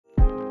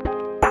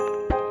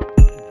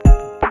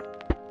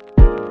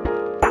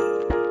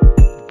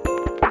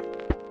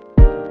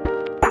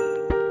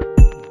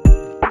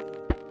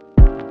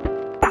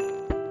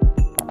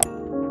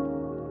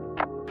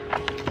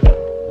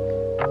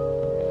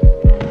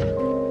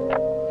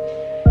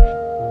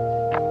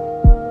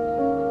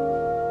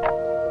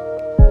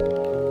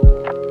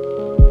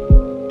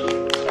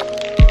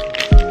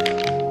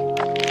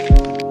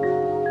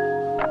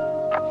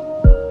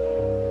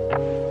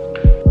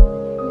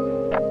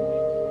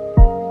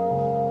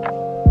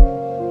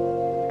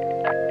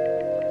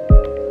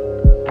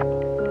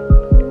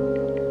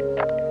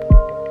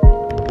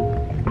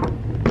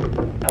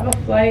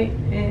flight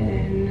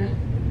in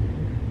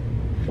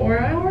 4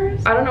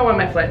 hours. I don't know when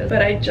my flight is,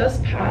 but I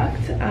just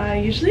packed. I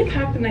usually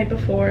pack the night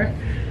before,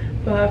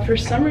 but for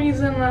some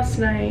reason last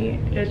night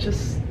it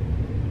just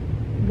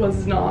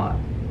was not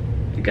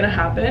gonna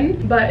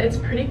happen. But it's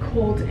pretty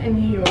cold in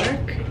New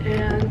York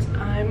and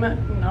I'm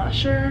not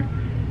sure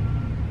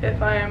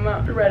if I'm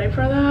ready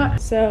for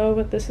that.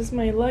 So this is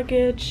my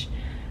luggage.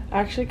 I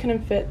actually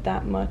couldn't fit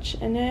that much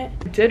in it.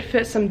 I did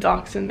fit some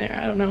docs in there.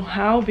 I don't know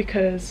how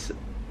because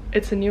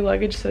it's a new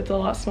luggage, so it's a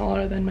lot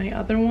smaller than my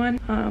other one.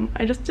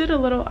 I just did a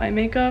little eye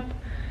makeup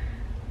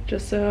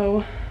just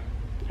so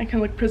I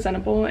can look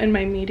presentable in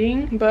my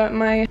meeting, but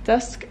my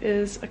desk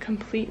is a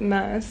complete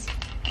mess.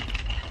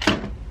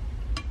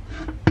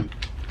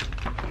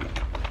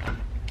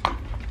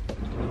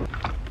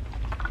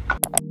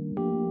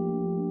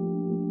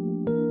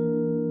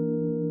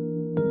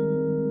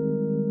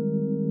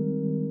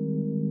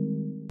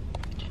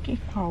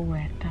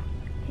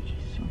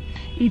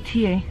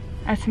 ETA,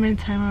 estimated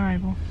time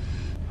arrival.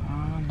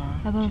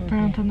 Eu tava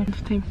perguntando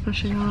quanto tempo pra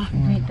chegar lá.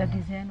 Tá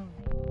dizendo.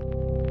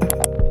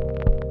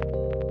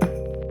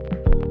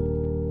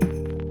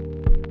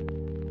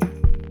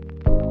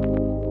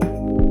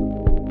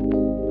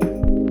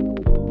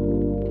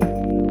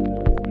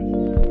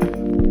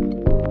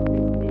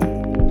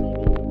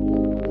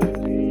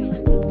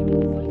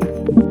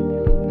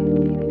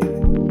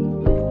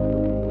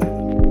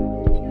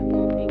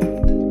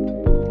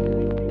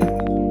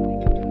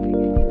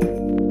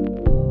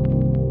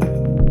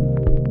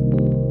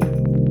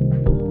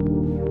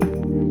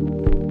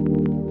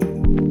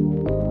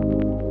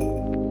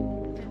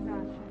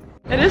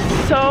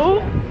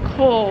 So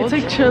cold. It's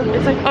like chill.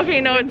 It's like,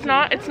 okay, no, it's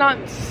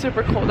not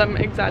super cold. I'm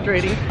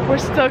exaggerating. We're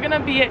still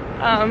gonna be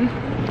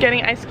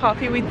getting iced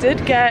coffee. We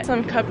did get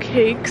some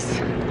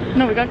cupcakes.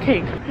 No, we got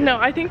cake. No,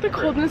 I think the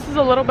coldness is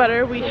a little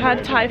better. We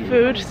had Thai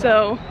food,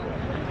 so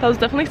that was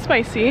definitely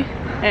spicy,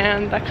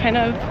 and that kind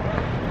of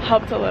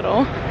helped a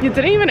little. You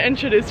didn't even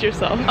introduce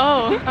yourself.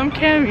 Oh, I'm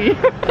Cammy.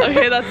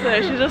 Okay, that's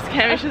it. She's just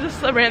Cammy. She's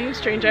just a random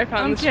stranger I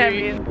found on the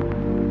street.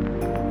 Cammy.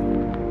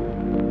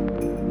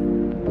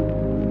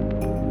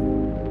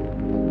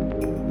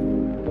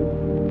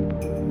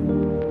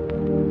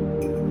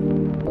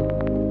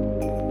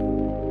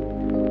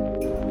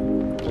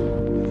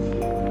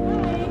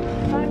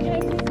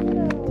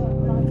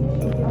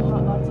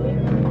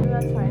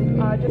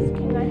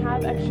 Can I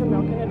have extra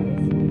milk in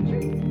it,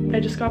 please? I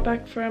just got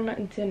back from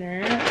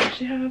dinner. I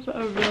actually have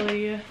a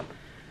really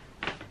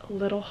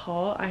little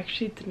haul. I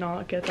actually did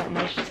not get that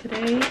much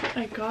today.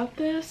 I got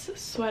this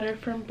sweater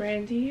from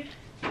Brandy.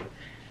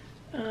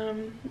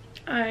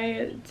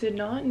 I did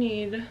not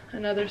need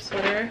another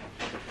sweater.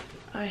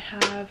 I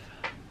have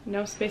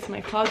no space in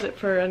my closet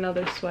for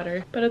another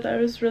sweater, but I thought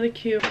it was really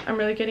cute. I'm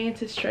really getting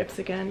into stripes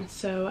again,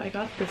 so I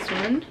got this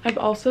one. I've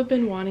also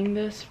been wanting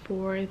this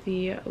for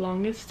the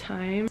longest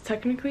time. It's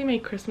technically my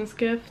Christmas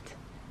gift,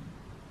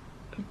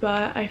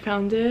 but I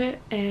found it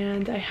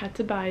and I had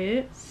to buy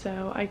it,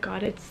 so I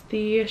got it. It's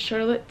the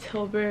Charlotte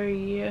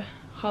Tilbury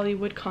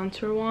Hollywood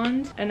contour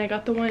wand, and I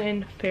got the one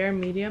in fair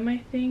medium, I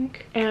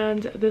think,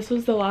 and this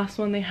was the last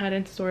one they had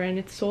in store and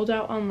it's sold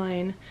out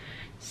online.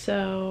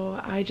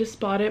 So I just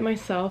bought it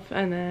myself,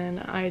 and then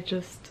I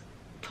just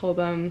told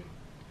them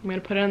I'm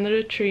gonna put it under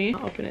the tree.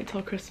 I'll open it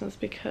till Christmas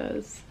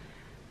because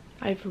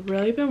I've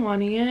really been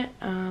wanting it,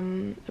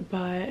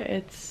 but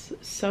it's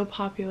so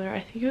popular. I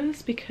think it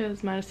was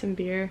because Madison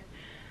Beer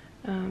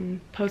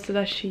posted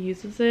that she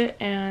uses it,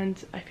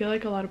 and I feel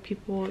like a lot of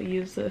people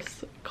use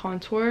this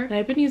contour, and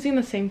I've been using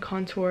the same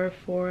contour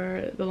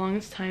for the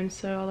longest time,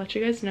 so I'll let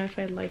you guys know if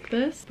I like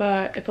this.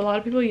 But if a lot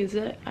of people use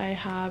it, I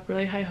have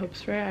really high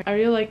hopes for it. I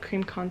really like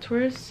cream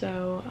contours,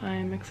 so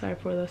I'm excited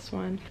for this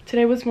one.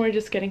 Today was more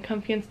just getting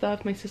comfy and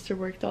stuff. My sister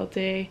worked all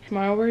day.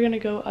 Tomorrow we're gonna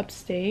go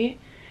upstate,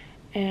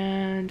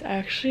 and I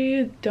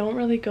actually don't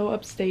really go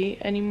upstate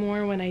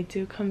anymore when I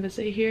do come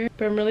visit here,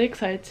 but I'm really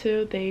excited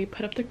to. They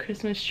put up the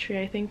Christmas tree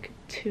I think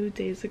 2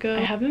 days ago. I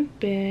haven't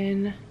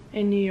been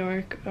in New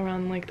York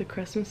around like the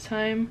Christmas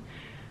time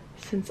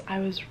since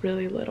I was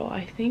really little.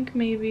 I think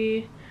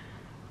maybe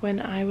when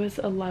I was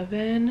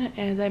 11,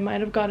 and I might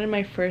have gotten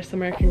my first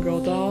American Girl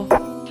doll.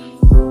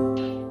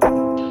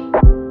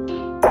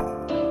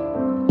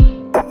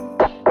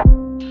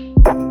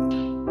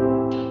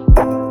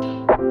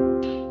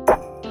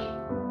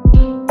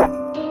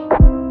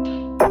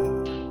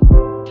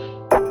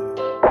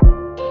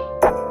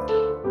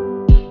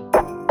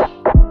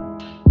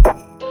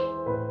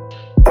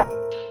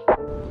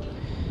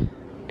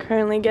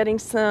 Currently getting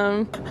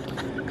some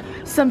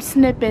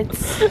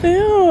snippets.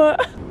 Ew.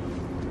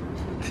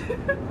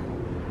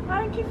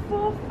 Ai, que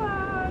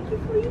fofa, que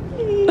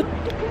feliz.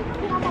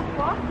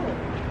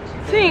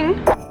 Sim.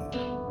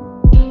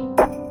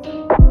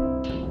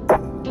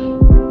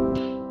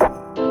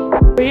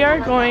 We are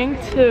going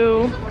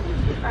to,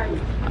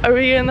 are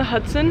we in the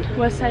Hudson?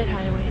 West Side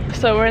Highway.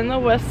 So we're in the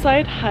West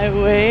Side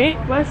Highway,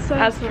 West Side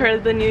as per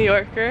the New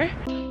Yorker.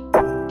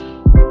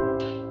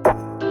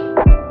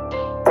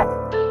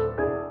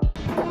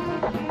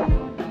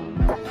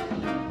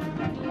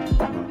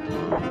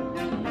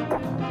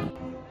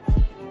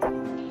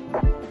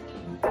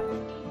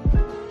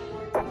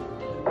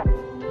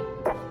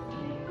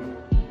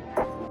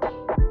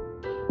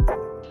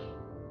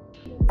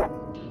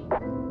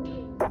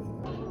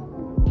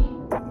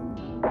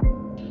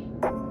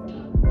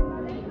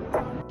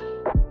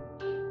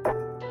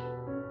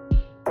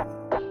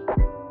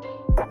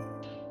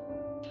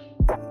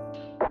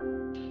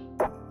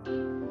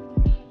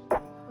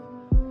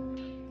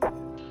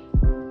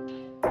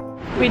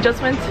 We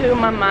just went to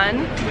Maman,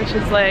 which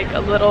is like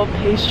a little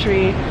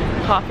pastry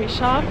coffee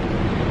shop,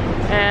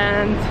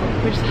 and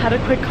we just had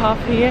a quick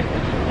coffee.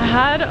 I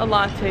had a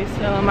latte,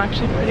 so I'm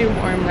actually pretty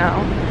warm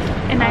now.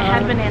 And I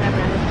had banana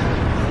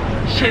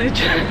bread. She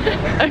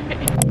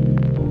okay.